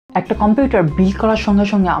একটা computer build করার সঙ্গে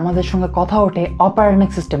সঙ্গে আমাদের সঙ্গে কথা ওঠে অপারেটিং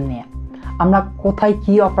সিস্টেম নিয়ে। আমরা কোথায়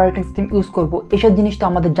কি অপারেটিং সিস্টেম ইউজ করব এসব জিনিস তো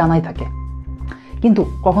আমাদের জানাই থাকে, কিন্তু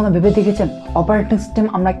কখনো ভেবে দেখেছেন অপারেটিং সিস্টেম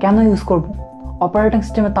আমরা কেন ইউজ করব? অপারেটিং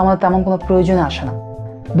সিস্টেমের তো আমাদের তেমন কোনো প্রয়োজনে আসে না।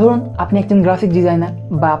 ধরুন আপনি একজন গ্রাফিক ডিজাইনার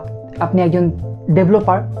বা আপনি একজন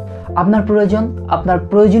ডেভেলপার, আপনার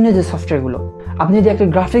প্রয়োজনীয় যে সফটওয়্যারগুলো, আপনি যদি একটা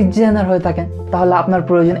গ্রাফিক ডিজাইনার হয়ে থাকেন তাহলে আপনার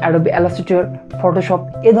প্রয়োজন অ্যাডোবি ইলাস্ট্রেটর, ফটোশপ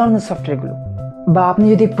এ ধরনের সফটওয়্যারগুলো। বা আপনি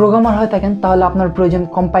যদি প্রোগ্রামার হয়ে থাকেন তাহলে আপনার প্রয়োজন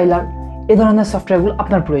কম্পাইলার, এ ধরনের সফটওয়্যারগুলো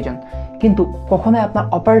আপনার প্রয়োজন। কিন্তু কখনোই আপনার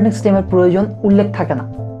অপারেটিং সিস্টেমের প্রয়োজন উল্লেখ থাকে না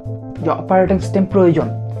যে অপারেটিং সিস্টেম প্রয়োজন।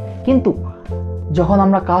 কিন্তু যখন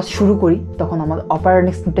আমরা কাজ শুরু করি তখন আমাদের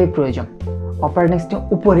অপারেটিং সিস্টেমটাই প্রয়োজন। অপারেটিং সিস্টেম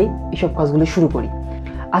উপরেই এসব কাজগুলো শুরু করি।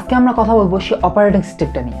 আজকে আমরা কথা বলবো সেই অপারেটিং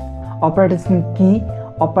সিস্টেমটা নিয়ে। অপারেটিং সিস্টেম কী,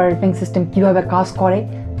 অপারেটিং সিস্টেম কীভাবে কাজ করে,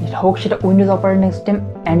 হোক সেটা Windows operating system,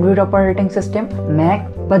 Android operating system, Mac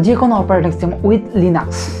বা যে কোনো অপারেটিং সিস্টেম উইথ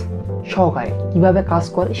লিনাক্স সহকারে কীভাবে কাজ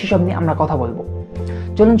করে সেসব নিয়ে আমরা কথা বলবো।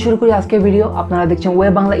 চলুন শুরু করি আজকের ভিডিও। আপনারা দেখছেন ওয়ে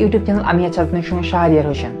বাংলা ইউটিউব চ্যানেল, আমি আছি আপনাদের সঙ্গে শাহরিয়ার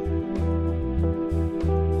হোসেন।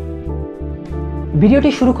 ভিডিওটি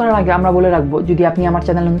শুরু করার আগে আমরা বলে রাখবো, যদি আপনি আমার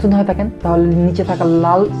চ্যানেলে নতুন হয়ে থাকেন তাহলে নিচে থাকা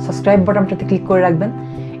লাল সাবস্ক্রাইব বাটনটাতে ক্লিক করে রাখবেন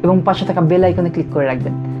এবং পাশে থাকা বেল আইকনে ক্লিক করে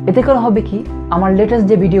রাখবেন। এতে করে হবে কি, আমার লেটেস্ট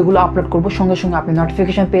যে ভিডিওগুলো আপলোড করবো সঙ্গে সঙ্গে আপনি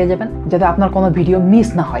নোটিফিকেশন পেয়ে যাবেন, যাতে আপনার কোনো ভিডিও মিস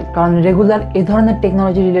না হয়। কারণ রেগুলার এই ধরনের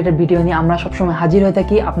টেকনোলজি রিলেটেড ভিডিও নিয়ে আমরা সবসময় হাজির হয়ে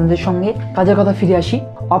থাকি আপনাদের সঙ্গে। কাজের কথা ফিরে আসি,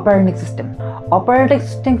 অপারেটিং সিস্টেম। অপারেটিং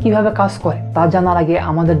সিস্টেম কীভাবে কাজ করে তা জানার আগে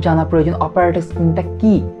আমাদের জানা প্রয়োজন অপারেটিং সিস্টেমটা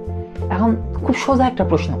কী। এখন খুব সোজা একটা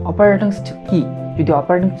প্রশ্ন, অপারেটিং সিস্টেম কী? যদি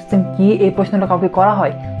অপারেটিং সিস্টেম কী এই প্রশ্নটা কাউকে করা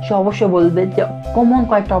হয়, সে অবশ্যই বলবে যে কমন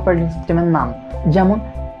কয়েকটা অপারেটিং সিস্টেমের নাম, যেমন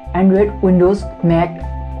অ্যান্ড্রয়েড, উইন্ডোজ, ম্যাক,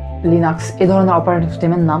 লিনাক্স এ ধরনের অপারেটিং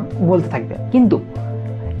সিস্টেমের নাম বলতে থাকবে। কিন্তু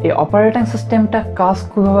এই অপারেটিং সিস্টেমটা কাজ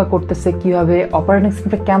কীভাবে করতেছে, কীভাবে অপারেটিং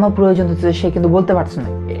সিস্টেমটা কেন প্রয়োজন হচ্ছে সে কিন্তু বলতে পারছে না।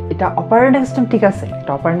 এটা অপারেটিং সিস্টেম ঠিক আছে,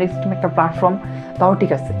 এটা অপারেটিং সিস্টেম একটা প্ল্যাটফর্ম, তাও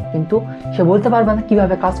ঠিক আছে, কিন্তু সে বলতে পারবে না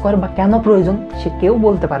কীভাবে কাজ করে বা কেন প্রয়োজন, সে কেউ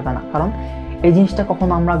বলতে পারবে না, কারণ এই জিনিসটা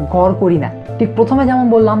কখনো আমরা গড় করি না। ঠিক প্রথমে যেমন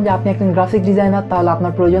বললাম যে আপনি একজন গ্রাফিক ডিজাইনার, তাহলে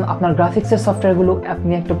আপনার প্রয়োজন আপনার গ্রাফিক্সের সফটওয়্যারগুলো।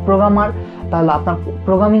 আপনি একটা প্রোগ্রামার, তাহলে আপনার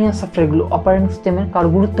প্রোগ্রামিংয়ের সফটওয়্যারগুলো। অপারেটিং সিস্টেমের কারো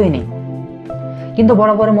গুরুত্বই নেই। কিন্তু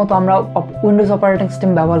বরাবরের মতো আমরা উইন্ডোজ অপারেটিং সিস্টেম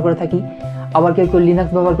ব্যবহার করে থাকি, আবার কেউ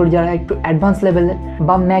লিনাক্স ব্যবহার করি যারা একটু অ্যাডভান্স লেভেলের,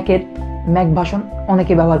 বা ম্যাক ভার্সন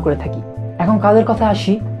অনেকে ব্যবহার করে থাকি। এখন কাজের কথা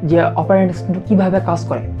আসি যে অপারেটিং সিস্টেমটা কীভাবে কাজ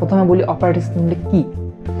করে। প্রথমে বলি অপারেটিং সিস্টেমটা কী।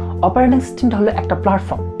 অপারেটিং সিস্টেমটা হলো একটা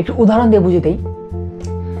প্ল্যাটফর্ম। একটু উদাহরণ দিয়ে বুঝে দেই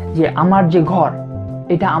যে আমার যে ঘর,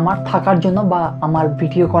 এটা আমার থাকার জন্য বা আমার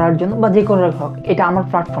ভিডিও করার জন্য বা যে কোনো হোক, এটা আমার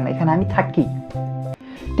প্ল্যাটফর্ম, এখানে আমি থাকি।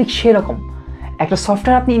 ঠিক সেরকম একটা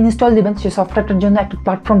সফটওয়্যার আপনি ইনস্টল দিবেন, সেই সফটওয়্যারটার জন্য একটা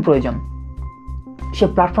প্ল্যাটফর্ম প্রয়োজন। সেই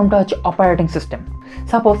প্ল্যাটফর্মটা হচ্ছে অপারেটিং সিস্টেম।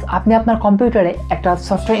 সাপোজ আপনি আপনার কম্পিউটারে একটা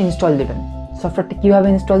সফটওয়্যার ইনস্টল দিবেন। সফটওয়্যারটা কীভাবে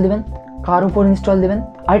ইনস্টল দিবেন, কার উপর ইনস্টল দিবেন?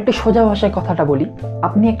 আর একটু সোজা ভাষায় কথাটা বলি,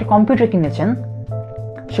 আপনি একটা কম্পিউটার কিনেছেন,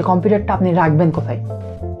 সে কম্পিউটারটা আপনি রাখবেন কোথায়?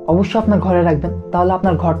 অবশ্যই আপনার ঘরে রাখবেন। তাহলে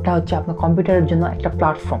আপনার ঘরটা হচ্ছে আপনার কম্পিউটারের জন্য একটা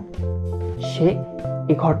প্ল্যাটফর্ম, সে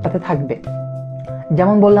এই ঘরটাতে থাকবে।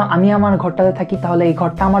 যেমন বললাম আমি আমার ঘরটাতে থাকি, তাহলে এই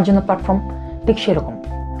ঘরটা আমার জন্য প্ল্যাটফর্ম। ঠিক সেরকম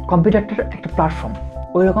কম্পিউটারটার একটা প্ল্যাটফর্ম,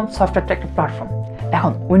 ওই রকম সফটওয়্যারটা একটা প্ল্যাটফর্ম।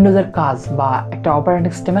 এখন উইন্ডোজের কাজ বা একটা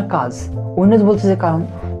অপারেটিং সিস্টেমের কাজ, উইন্ডোজ বলছে যে কারণ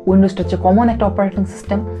উইন্ডোজটা হচ্ছে কমন একটা অপারেটিং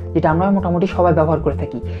সিস্টেম যেটা আমরা মোটামুটি সবাই ব্যবহার করে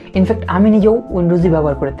থাকি। ইনফ্যাক্ট আমি নিজেও উইন্ডোজই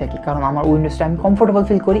ব্যবহার করে থাকি, কারণ আমার উইন্ডোজটা আমি কমফোর্টেবল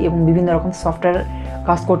ফিল করি এবং বিভিন্ন রকম সফটওয়্যার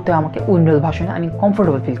কাজ করতে আমাকে উইন্ডোজ ভার্সনে আমি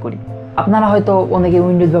কমফোর্টেবল ফিল করি। আপনারা হয়তো অনেকে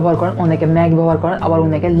উইন্ডোজ ব্যবহার করেন, অনেকে ম্যাক ব্যবহার করেন, আবার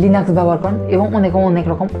অনেকে লিনাক্স ব্যবহার করেন এবং অনেকে অনেক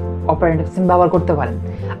রকম অপারেটিং সিস্টেম ব্যবহার করতে পারেন।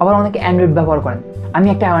 আবার অনেকে অ্যান্ড্রয়েড ব্যবহার করেন। আমি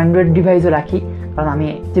একটা অ্যান্ড্রয়েড ডিভাইসও রাখি, কারণ আমি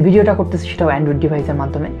যে ভিডিওটা করতেছি সেটাও অ্যান্ড্রয়েড ডিভাইসের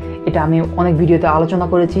মাধ্যমে। এটা আমি অনেক ভিডিওতে আলোচনা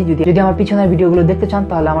করেছি। যদি আমার পিছনের ভিডিওগুলো দেখতে চান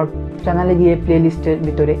তাহলে আমার চ্যানেলে গিয়ে প্লে লিস্টের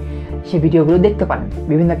ভিতরে সেই ভিডিওগুলো দেখতে পারেন।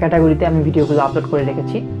 বিভিন্ন ক্যাটাগরিতে আমি ভিডিওগুলো আপলোড করে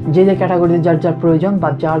রেখেছি। যে ক্যাটাগরিতে যার যার প্রয়োজন বা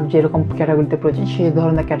যার যেরকম ক্যাটাগরিতে প্রয়োজন সেই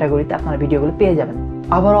ধরনের ক্যাটাগরিতে আপনারা ভিডিওগুলো পেয়ে যাবেন।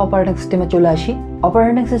 আবার অপারেটিং সিস্টেমে চলে আসি।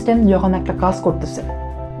 অপারেটিং সিস্টেম যখন একটা কাজ করতেছে,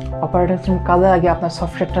 অপারেটিং সিস্টেম কাজের আগে আপনার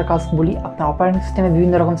সফটওয়্যারটার কাজ বলি। আপনার অপারেটিং সিস্টেমে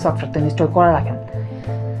বিভিন্ন রকম সফটওয়্যার ইনস্টল করে রাখেন।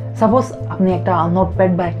 সাপোজ আপনি একটা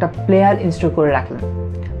নোটপ্যাড বা একটা প্লেয়ার ইনস্টল করে রাখলেন।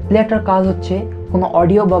 প্লেয়ারটার কাজ হচ্ছে কোনো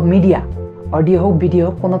অডিও বা মিডিয়া, অডিও হোক ভিডিও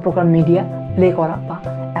হোক, কোনো প্রকার মিডিয়া প্লে করা বা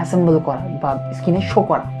অ্যাসেম্বল করা বা স্ক্রিনে শো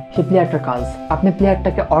করা, সেই প্লেয়ারটার কাজ। আপনি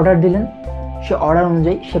প্লেয়ারটাকে অর্ডার দিলেন, সে অর্ডার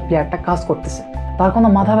অনুযায়ী সে প্লেয়ারটা কাজ করতেছে। তার কোনো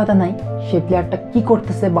মাথা ব্যথা নাই সে প্লেয়ারটা কী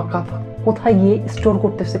করতেছে বা কোথায় গিয়ে স্টোর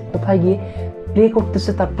করতেছে, কোথায় গিয়ে প্লে করতেছে,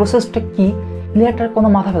 তার প্রসেসটা কী, প্লেয়ারটার কোনো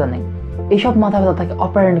মাথা ব্যথা নেই। এইসব মাথা ব্যথা থাকে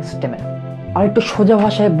অপারেটিং সিস্টেমের। আর একটু সোজা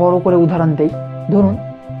ভাষায় বড় করে উদাহরণ দেই। ধরুন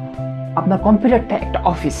আপনার কম্পিউটারটা একটা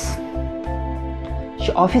অফিস,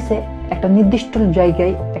 সে অফিসে একটা নির্দিষ্ট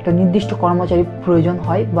জায়গায় একটা নির্দিষ্ট কর্মচারী প্রয়োজন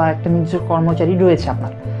হয় বা একটা নির্দিষ্ট কর্মচারী রয়েছে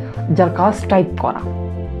আপনার, যার কাজ টাইপ করা।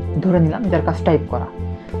 ধরে নিলাম যার কাজ টাইপ করা,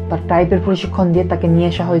 তার টাইপের প্রশিক্ষণ দিয়ে তাকে নিয়ে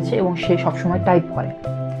আসা হয়েছে এবং সে সবসময় টাইপ করে।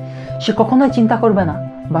 সে কখনোই চিন্তা করবে না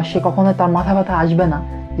বা সে কখনোই তার মাথা ব্যথা আসবে না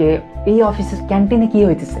যে এই অফিসের ক্যান্টিনে কী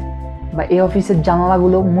হইতেছে, বা এই অফিসের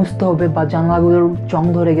জানালাগুলো মুছতে হবে, বা জানালাগুলোর জং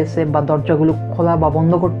ধরে গেছে, বা দরজাগুলো খোলা বা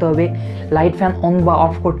বন্ধ করতে হবে, লাইট ফ্যান অন বা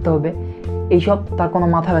অফ করতে হবে। এইসব তার কোনো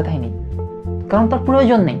মাথা ব্যথাই নেই, কারণ তার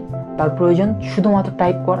প্রয়োজন নেই। তার প্রয়োজন শুধুমাত্র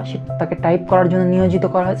টাইপ করা। সে তাকে টাইপ করার জন্য নিয়োজিত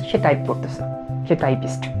করা হয়েছে, সে টাইপ করতেছে, সে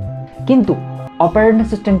টাইপিস্ট। কিন্তু অপারেটিং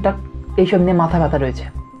সিস্টেমটা এইসব নিয়ে মাথা ব্যথা রয়েছে।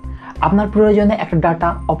 আপনার প্রয়োজনে একটা ডাটা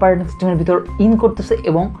অপারেটিং সিস্টেমের ভিতর ইন করতেছে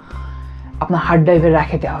এবং আপনার হার্ড ড্রাইভে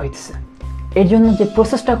রেখে দেওয়া হইতেছে। এর জন্য যে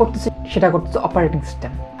প্রসেসটা করতেছে সেটা করতেছে অপারেটিং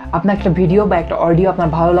সিস্টেম। আপনার একটা ভিডিও বা একটা অডিও আপনার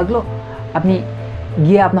ভালো লাগলো, আপনি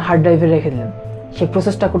গিয়ে আপনার হার্ড ড্রাইভে রেখে দিলেন, সেই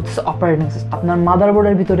প্রসেসটা করতেছে অপারেটিং সিস্টেম। আপনার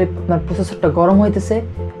মাদারবোর্ডের ভিতরে আপনার প্রসেসরটা গরম হইতেছে,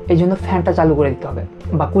 এই জন্য ফ্যানটা চালু করে দিতে হবে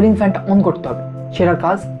বা কুলিং ফ্যানটা অন করতে হবে, সেটার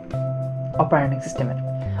কাজ অপারেটিং সিস্টেমের।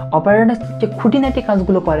 অপারেটিং যে খুঁটিনাটি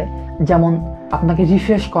কাজগুলো করে, যেমন আপনাকে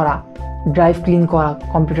রিফ্রেশ করা, ড্রাইভ ক্লিন করা,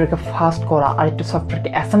 কম্পিউটারকে ফাস্ট করা, আরেকটা সফটওয়্যারকে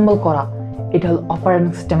অ্যাসেম্বল করা, এটা হলো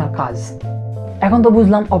অপারেটিং সিস্টেমের কাজ। এখন তো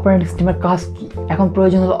বুঝলাম অপারেটিং সিস্টেমের কাজ কি। এখন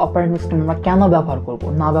প্রয়োজন হলো অপারেটিং সিস্টেম আমরা কেন ব্যবহার করব,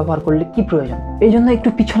 না ব্যবহার করলে কি প্রয়োজন। এই জন্য একটু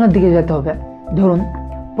পিছনের দিকে যেতে হবে। ধরুন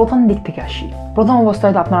প্রথম দিক থেকে আসি। প্রথম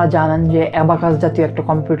অবস্থায় তো আপনারা জানেন যে অ্যাবাকাস জাতীয় একটা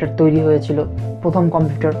কম্পিউটার তৈরি হয়েছিল, প্রথম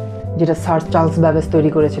কম্পিউটার, যেটা স্যার চার্লস ব্যাবেজ তৈরি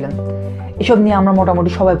করেছিলেন। এসব নিয়ে আমরা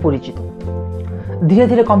মোটামুটি সবাই পরিচিত। ধীরে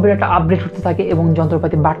ধীরে কম্পিউটারটা আপডেট হতে থাকে এবং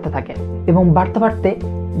যন্ত্রপাতি বাড়তে থাকে, এবং বাড়তে বাড়তে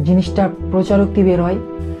জিনিসটার প্রচারোক্তি বের হয়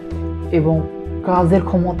এবং কাজের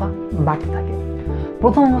ক্ষমতা বাড়তে থাকে।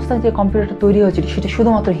 প্রথম অবস্থায় যে কম্পিউটারটা তৈরি হয়েছিল সেটা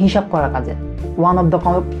শুধুমাত্র হিসাব করা কাজে, ওয়ান অফ দ্য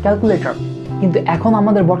ক্যালকুলেটর। কিন্তু এখন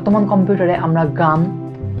আমাদের বর্তমান কম্পিউটারে আমরা গান,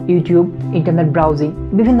 ইউটিউব, ইন্টারনেট ব্রাউজিং,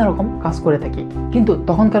 বিভিন্ন রকম কাজ করে থাকি। কিন্তু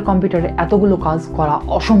তখনকার কম্পিউটারে এতগুলো কাজ করা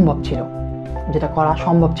অসম্ভব ছিল, যেটা করা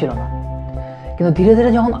সম্ভব ছিল না। কিন্তু ধীরে ধীরে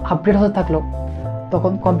যখন আপডেট হতে থাকলো,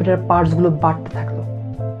 তখন কম্পিউটারের পার্টসগুলো বাড়তে থাকলো,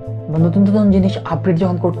 বা নতুন নতুন জিনিস আপডেট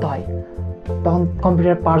যখন করতে হয় তখন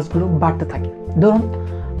কম্পিউটারের পার্টসগুলো বাড়তে থাকে। ধরুন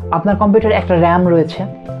আপনার কম্পিউটারে একটা র্যাম রয়েছে,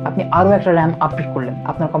 আপনি আরও একটা র্যাম আপডেট করলেন।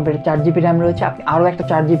 আপনার কম্পিউটারে 4 GB র্যাম রয়েছে, আপনি আরও একটা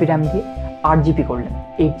 4 GB র্যাম দিয়ে 8 GB করলেন,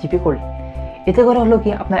 8 GB করলেন। এতে করে হলো কি,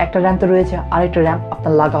 আপনার একটা র্যাম তো রয়েছে, আরেকটা র্যাম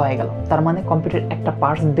আপনার লাগা হয়ে গেল, তার মানে কম্পিউটার একটা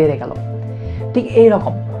পার্টস বেড়ে গেল। ঠিক এই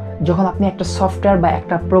রকম যখন আপনি একটা সফটওয়্যার বা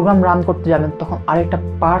একটা প্রোগ্রাম রান করতে যাবেন, তখন আরেকটা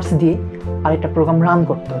পার্টস দিয়ে আরেকটা প্রোগ্রাম রান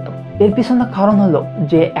করতে হতো। এর পিছনে কারণ হলো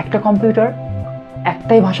যে একটা কম্পিউটার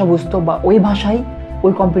একটাই ভাষা বুঝতো, বা ওই ভাষাই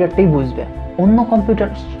ওই কম্পিউটারটাই বুঝবে। অন্য কম্পিউটার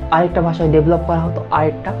আরেকটা ভাষায় ডেভেলপ করা হতো,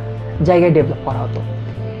 আরেকটা জায়গায় ডেভেলপ করা হতো।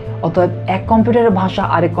 অতএব এক কম্পিউটারের ভাষা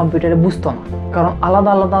আরেক কম্পিউটারে বুঝতো না, কারণ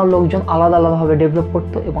আলাদা আলাদা লোকজন আলাদা আলাদাভাবে ডেভেলপ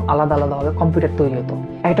করতো এবং আলাদা আলাদাভাবে কম্পিউটার তৈরি হতো।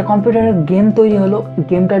 একটা কম্পিউটারের গেম তৈরি হলো,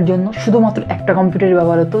 গেমটার জন্য শুধুমাত্র একটা কম্পিউটার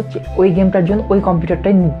ব্যবহার হতো, যে ওই গেমটার জন্য ওই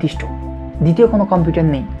কম্পিউটারটাই নির্দিষ্ট, দ্বিতীয় কোনো কম্পিউটার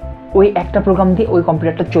নেই। ওই একটা প্রোগ্রাম দিয়ে ওই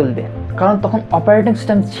কম্পিউটারটা চলবে, কারণ তখন অপারেটিং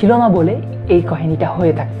সিস্টেম ছিল না বলে এই কাহিনীটা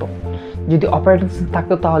হয়ে থাকতো। যদি অপারেটিং সিস্টেম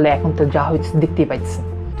থাকতো তাহলে এখন তো যা হয়েছে দেখতেই পাইছে।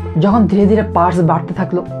 যখন ধীরে ধীরে পার্টস বাড়তে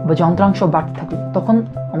থাকলো বা যন্ত্রাংশ বাড়তে থাকলো, তখন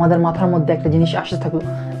আমাদের মাথার মধ্যে একটা জিনিস আসতে থাকলো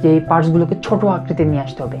যে এই পার্টসগুলোকে ছোটো আকৃতিতে নিয়ে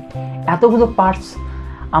আসতে হবে। এতগুলো পার্টস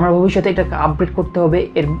আমরা ভবিষ্যতে এটাকে আপগ্রেড করতে হবে,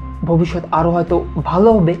 এর ভবিষ্যৎ আরও হয়তো ভালো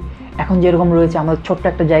হবে। এখন যেরকম রয়েছে আমাদের ছোট্ট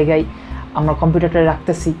একটা জায়গায় আমরা কম্পিউটারটা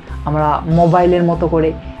রাখতেছি, আমরা মোবাইলের মতো করে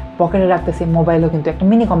পকেটে রাখতেছি। মোবাইলও কিন্তু একটা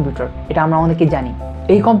মিনি কম্পিউটার, এটা আমরা অনেকেই জানি।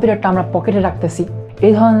 এই কম্পিউটারটা আমরা পকেটে রাখতেছি,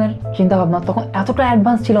 এই ধরনের চিন্তাভাবনা তখন এতটা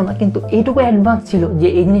অ্যাডভান্স ছিল না, কিন্তু এইটুকু অ্যাডভান্স ছিল যে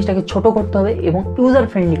এই জিনিসটাকে ছোট করতে হবে এবং ইউজার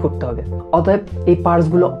ফ্রেন্ডলি করতে হবে। অতএব এই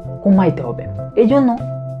পার্টসগুলো কমাইতে হবে। এই জন্য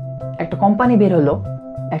একটা কোম্পানি বের হলো,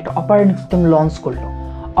 একটা অপারেটিং সিস্টেম লঞ্চ করলো।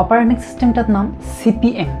 অপারেটিং সিস্টেমটার নাম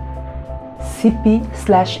সিপিএম,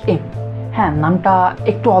 CP/M। হ্যাঁ, নামটা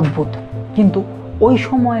একটু অদ্ভুত, কিন্তু ওই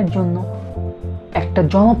সময়ের জন্য একটা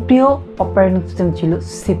জনপ্রিয় অপারেটিং সিস্টেম ছিল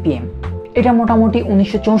সিপিএম। এটা মোটামুটি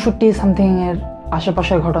 1964 সামথিংয়ের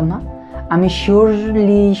আশেপাশের ঘটনা। আমি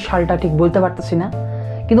শিওরলি সালটা ঠিক বলতে পারতেছি না,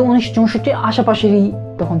 কিন্তু 1964 আশেপাশেরই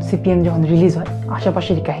তখন সিপিএম যখন রিলিজ হয়,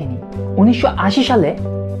 আশেপাশেরই কাহিনী। 1980 সালে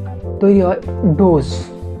তৈরি হয় ডোজ,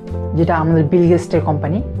 যেটা আমাদের বিল গেটসের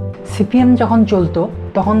কোম্পানি। সিপিএম যখন চলতো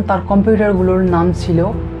তখন তার কম্পিউটারগুলোর নাম ছিল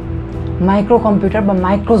মাইক্রো কম্পিউটার বা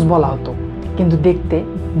মাইক্রোস বলা হতো, কিন্তু দেখতে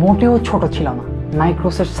মোটেও ছোট ছিল না,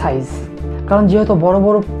 মাইক্রোসের সাইজ। কারণ যেহেতু বড়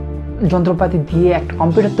বড় যন্ত্রপাতি দিয়ে একটা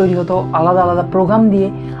কম্পিউটার তৈরি হতো, আলাদা আলাদা প্রোগ্রাম দিয়ে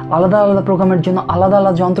আলাদা আলাদা প্রোগ্রামের জন্য আলাদা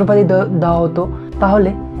আলাদা যন্ত্রপাতি দেওয়া হতো, তাহলে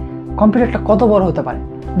কম্পিউটারটা কত বড় হতে পারে।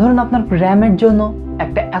 ধরুন আপনার র্যামের জন্য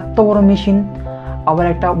একটা এত বড় মেশিন, আবার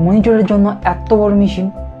একটা মনিটরের জন্য এত বড় মেশিন,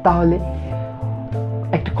 তাহলে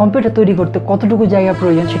একটা কম্পিউটার তৈরি করতে কতটুকু জায়গা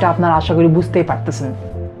প্রয়োজন সেটা আপনারা আশা করি বুঝতেই পারতেছেন।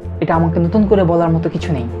 এটা আমাকে নতুন করে বলার মতো কিছু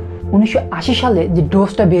নেই। 1980 সালে যে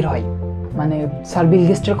ডোজটা বের হয়, মানে স্যার বিল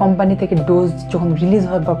গেটসের কোম্পানি থেকে ডোজ যখন রিলিজ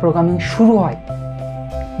হয় বা প্রোগ্রামিং শুরু হয়,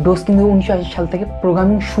 ডোজ কিন্তু 1980 সাল থেকে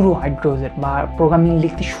প্রোগ্রামিং শুরু হয়, ডোজের বা প্রোগ্রামিং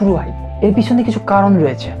লিখতে শুরু হয়। এর পিছনে কিছু কারণ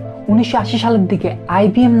রয়েছে। 1980 সালের দিকে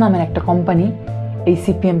IBM নামের একটা কোম্পানি এই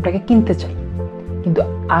সিপিএমটাকে কিনতে চায়, কিন্তু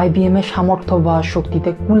IBM এর সামর্থ্য বা শক্তিতে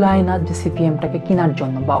কুলায় না যে সিপিএমটাকে কেনার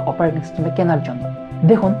জন্য বা অপারেটিং সিস্টেমটা কেনার জন্য।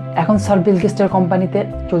 দেখুন, এখন স্যার বিল গেটসের কোম্পানিতে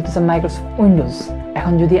চলতেছে মাইক্রোসফট উইন্ডোজ।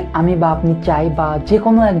 এখন যদি আমি বা আপনি চাই বা যে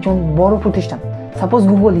কোনো একজন বড় প্রতিষ্ঠান, সাপোজ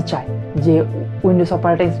গুগলই চায় যে উইন্ডোজ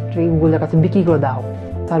অপারেটিং সিস্টেম গুগলের কাছে বিক্রি করে দেওয়া হোক,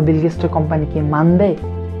 স্যার বিল গেটসের কোম্পানিকে মানবে?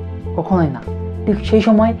 কখনোই না। ঠিক সেই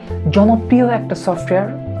সময় জনপ্রিয় একটা সফটওয়্যার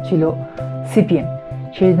ছিল সিপিএম,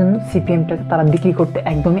 সেই জন্য সিপিএমটাকে তারা বিক্রি করতে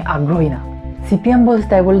একদমই আগ্রহী না। সিপিএম বলছে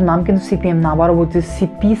তাই বলে নাম কিন্তু সিপিএম না, আবারও বলছে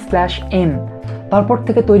CP/M। তারপর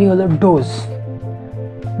থেকে তৈরি হলো ডোজ।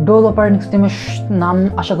 ডোজ অপারেটিং সিস্টেমের নাম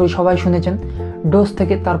আশা করি সবাই শুনেছেন। ডোজ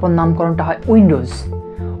থেকে তারপর নামকরণটা হয় উইন্ডোজ।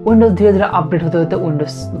 উইন্ডোজ ধীরে ধীরে আপডেট হতে হতে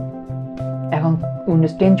উইন্ডোজ, এখন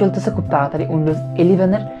উইন্ডোজ 10 চলতেছে, খুব তাড়াতাড়ি উইন্ডোজ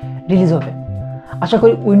 11 রিলিজ হবে। আশা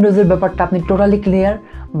করি উইন্ডোজের ব্যাপারটা আপনি টোটালি ক্লিয়ার,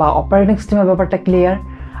 বা অপারেটিং সিস্টেমের ব্যাপারটা ক্লিয়ার।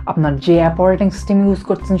 আপনার যে অপারেটিং সিস্টেম ইউজ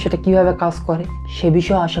করছেন সেটা কীভাবে কাজ করে সে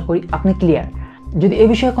বিষয়ে আশা করি আপনি ক্লিয়ার। যদি এ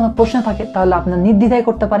বিষয়ে কোনো প্রশ্ন থাকে তাহলে আপনার নির্দ্বিধায়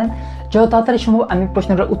করতে পারেন। যত তাড়াতাড়ি সম্ভব আমি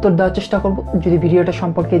প্রশ্নটার উত্তর দেওয়ার চেষ্টা করব। যদি ভিডিওটা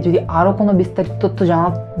সম্পর্কে যদি আরও কোনো বিস্তারিত তথ্য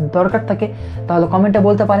জানার দরকার থাকে তাহলে কমেন্টে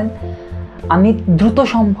বলতে পারেন, আমি দ্রুত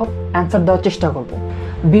সম্ভব অ্যান্সার দেওয়ার চেষ্টা করব।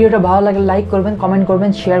 ভিডিওটা ভালো লাগলে লাইক করবেন, কমেন্ট করবেন,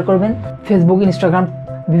 শেয়ার করবেন, ফেসবুক, ইনস্টাগ্রাম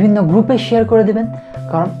বিভিন্ন গ্রুপে শেয়ার করে দেবেন,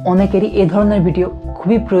 কারণ অনেকেরই এ ধরনের ভিডিও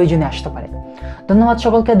খুবই প্রয়োজনে আসতে পারে। ধন্যবাদ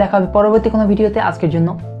সকলকে, দেখা হবে পরবর্তী কোনো ভিডিওতে। আজকের জন্য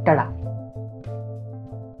টাটা।